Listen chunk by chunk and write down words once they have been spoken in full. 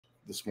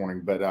this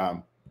morning, but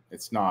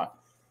it's not.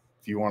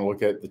 If you want to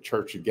look at the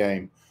Church of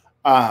Game.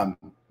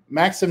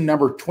 Maxim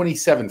number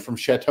 27 from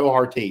Chateau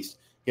Heartiste.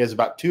 He has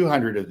about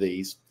 200 of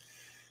these.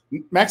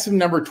 Maxim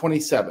number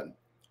 27.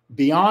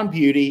 Beyond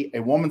beauty,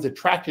 a woman's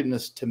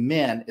attractiveness to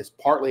men is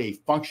partly a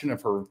function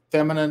of her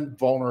feminine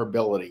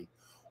vulnerability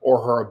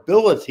or her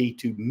ability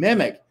to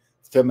mimic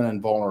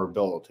feminine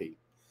vulnerability.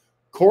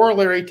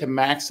 Corollary to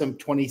Maxim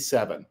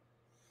 27.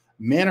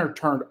 Men are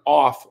turned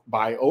off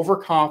by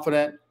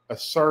overconfident,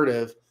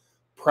 assertive,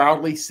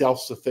 proudly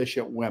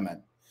self-sufficient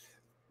women.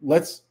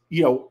 Let's,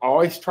 I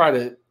always try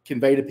to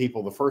convey to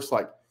people the first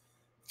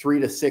 3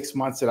 to 6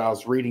 months that I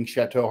was reading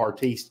Chateau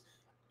Heartiste,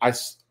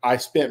 I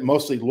spent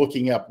mostly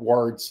looking up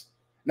words,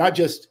 not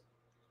just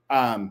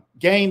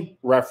game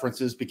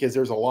references, because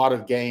there's a lot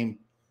of game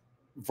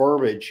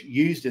verbiage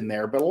used in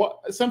there. But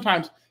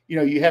sometimes,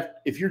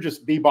 if you're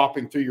just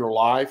bebopping through your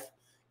life,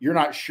 you're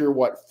not sure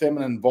what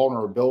feminine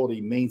vulnerability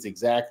means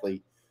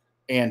exactly.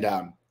 And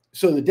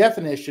so the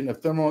definition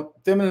of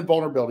feminine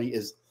vulnerability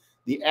is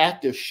the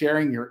act of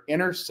sharing your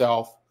inner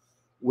self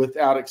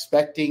without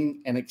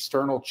expecting an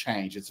external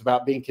change. It's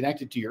about being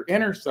connected to your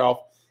inner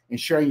self and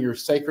sharing your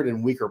sacred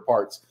and weaker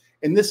parts.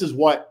 And this is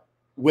what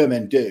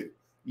women do,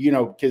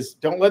 because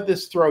don't let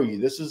this throw you.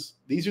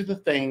 These are the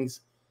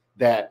things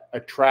that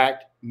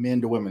attract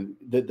men to women,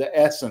 the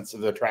essence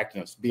of the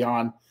attractiveness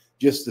beyond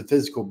just the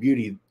physical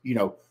beauty,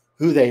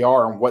 who they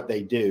are and what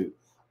they do.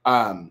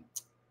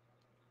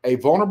 A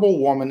vulnerable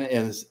woman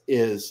is,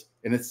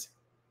 and it's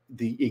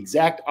the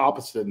exact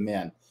opposite of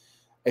men.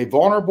 A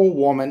vulnerable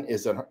woman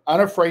is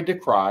unafraid to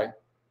cry,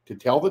 to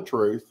tell the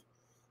truth,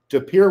 to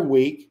appear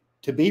weak,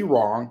 to be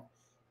wrong,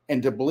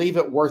 and to believe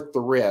it worth the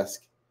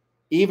risk,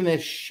 even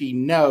if she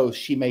knows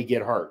she may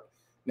get hurt.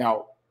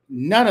 Now,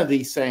 none of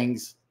these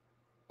things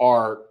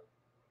are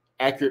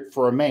accurate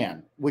for a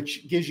man,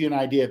 which gives you an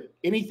idea of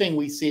anything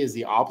we see as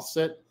the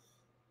opposite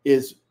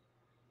is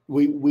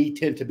we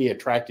tend to be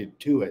attracted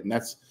to it. And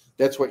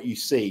that's what you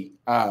see.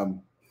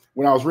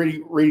 When I was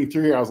reading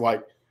through here, I was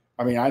like,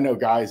 I know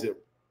guys that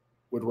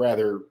would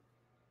rather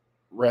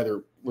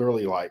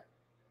literally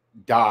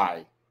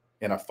die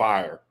in a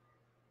fire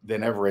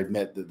than ever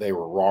admit that they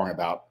were wrong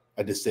about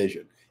a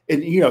decision.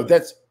 And,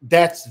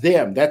 that's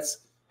them. That's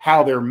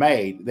how they're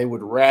made. They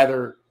would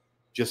rather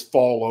just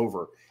fall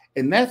over.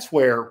 And that's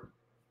where,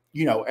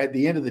 at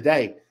the end of the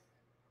day,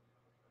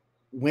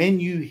 when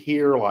you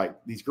hear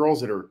these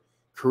girls that are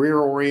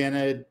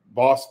career-oriented,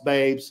 boss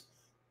babes,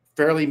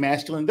 fairly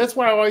masculine, that's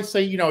why I always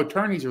say,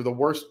 attorneys are the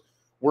worst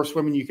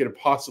women you could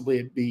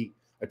possibly be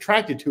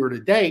attracted to her to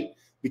date,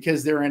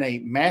 because they're in a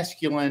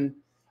masculine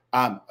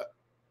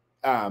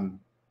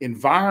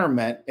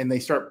environment and they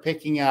start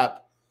picking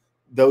up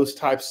those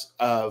types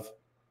of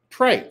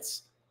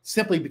traits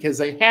simply because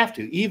they have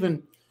to.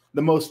 Even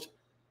the most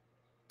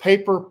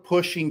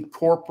paper-pushing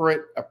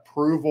corporate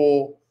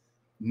approval,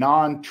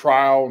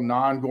 non-trial,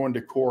 non-going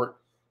to court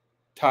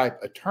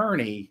type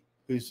attorney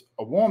who's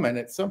a woman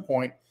at some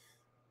point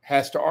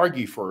has to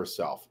argue for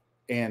herself.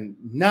 And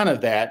none of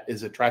that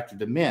is attractive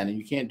to men. And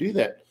you can't do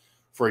that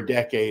for a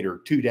decade or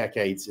 2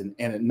 decades and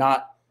it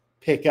not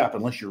pick up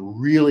unless you're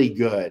really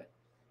good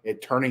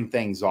at turning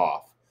things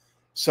off.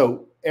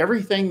 So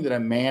everything that a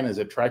man is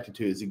attracted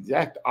to is the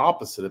exact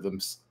opposite of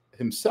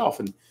himself.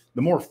 And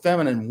the more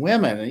feminine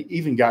women, and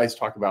even guys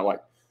talk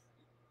about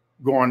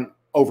going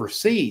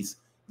overseas,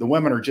 the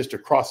women are just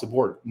across the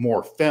board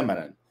more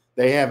feminine.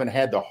 They haven't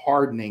had the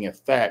hardening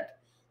effect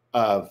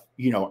of,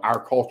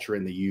 our culture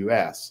in the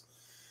US.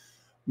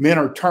 Men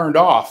are turned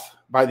off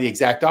by the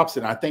exact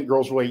opposite. And I think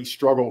girls really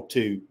struggle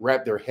to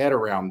wrap their head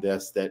around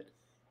this, that,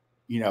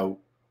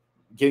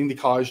 getting the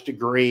college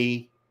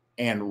degree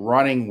and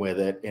running with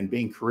it and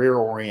being career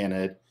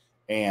oriented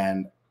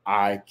and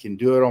I can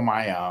do it on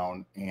my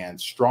own and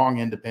strong,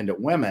 independent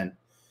women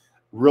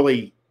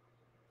really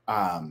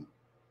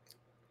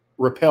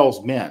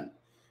repels men.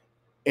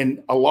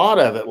 And a lot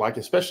of it,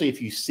 especially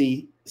if you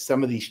see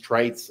some of these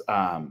traits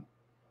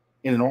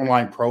in an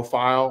online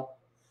profile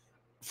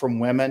from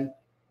women,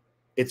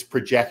 it's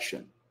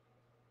projection.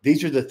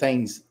 These are the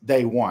things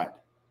they want.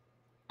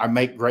 I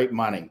make great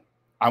money.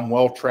 I'm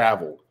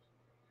well-traveled.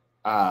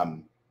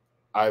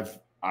 I've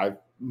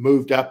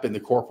moved up in the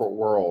corporate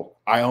world.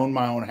 I own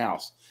my own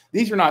house.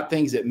 These are not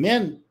things that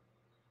men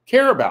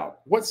care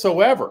about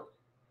whatsoever.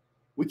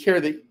 We care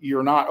that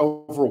you're not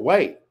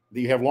overweight, that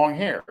you have long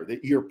hair,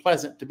 that you're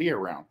pleasant to be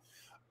around.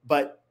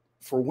 But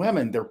for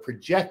women, they're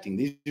projecting.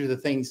 These are the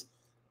things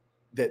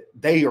that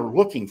they are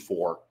looking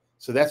for.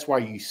 So that's why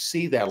you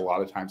see that a lot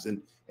of times.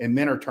 And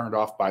men are turned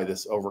off by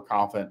this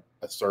overconfident,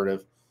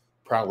 assertive,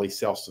 proudly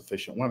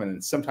self-sufficient women.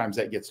 And sometimes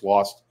that gets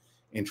lost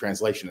in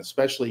translation,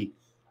 especially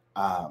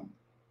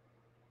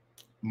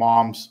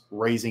moms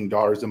raising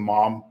daughters. And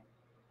mom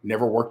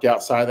never worked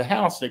outside of the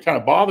house. And it kind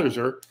of bothers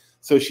her.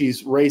 So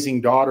she's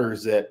raising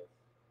daughters that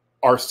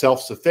are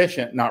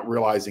self-sufficient, not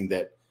realizing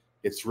that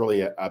it's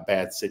really a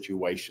bad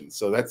situation.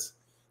 So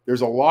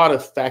there's a lot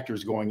of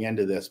factors going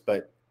into this.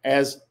 But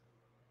as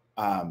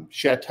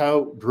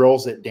Chateau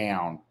drills it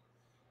down,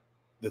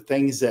 the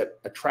things that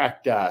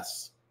attract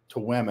us to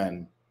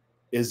women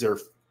is their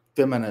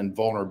feminine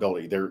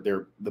vulnerability,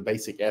 their the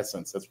basic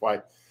essence. That's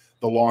why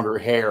the longer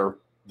hair,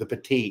 the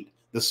petite,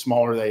 the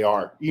smaller they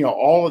are. You know,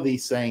 all of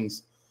these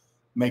things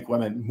make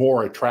women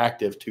more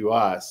attractive to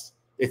us.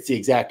 It's the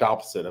exact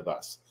opposite of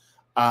us.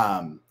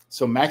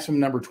 So maximum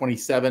number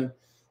 27,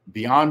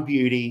 beyond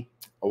beauty,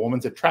 a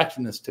woman's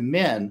attractiveness to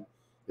men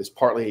is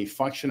partly a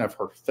function of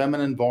her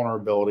feminine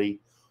vulnerability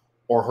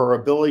or her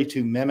ability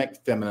to mimic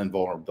feminine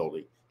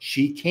vulnerability.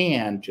 She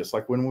can, just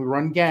like when we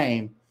run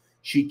game,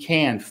 she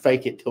can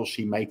fake it till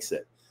she makes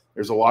it.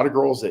 There's a lot of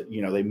girls that,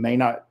 you know, they may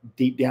not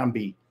deep down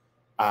be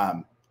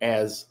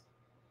as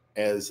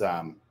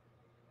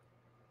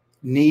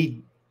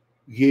need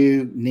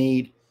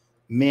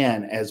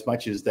men as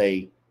much as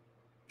they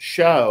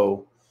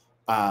show,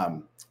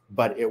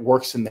 but it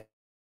works in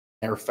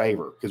their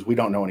favor because we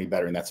don't know any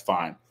better, and that's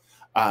fine.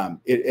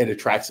 It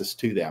attracts us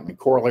to them. And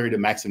corollary to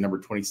maxim number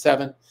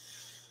 27,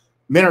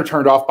 men are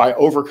turned off by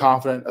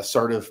overconfident,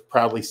 assertive,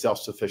 proudly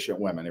self-sufficient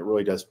women. It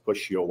really does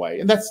push you away,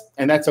 and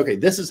that's okay.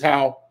 This is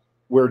how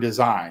we're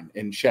designed,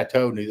 and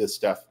Chateau knew this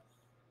stuff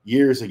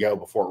years ago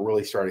before it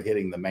really started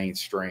hitting the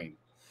mainstream.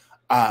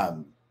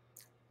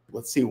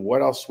 Let's see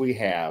what else we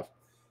have.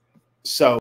 So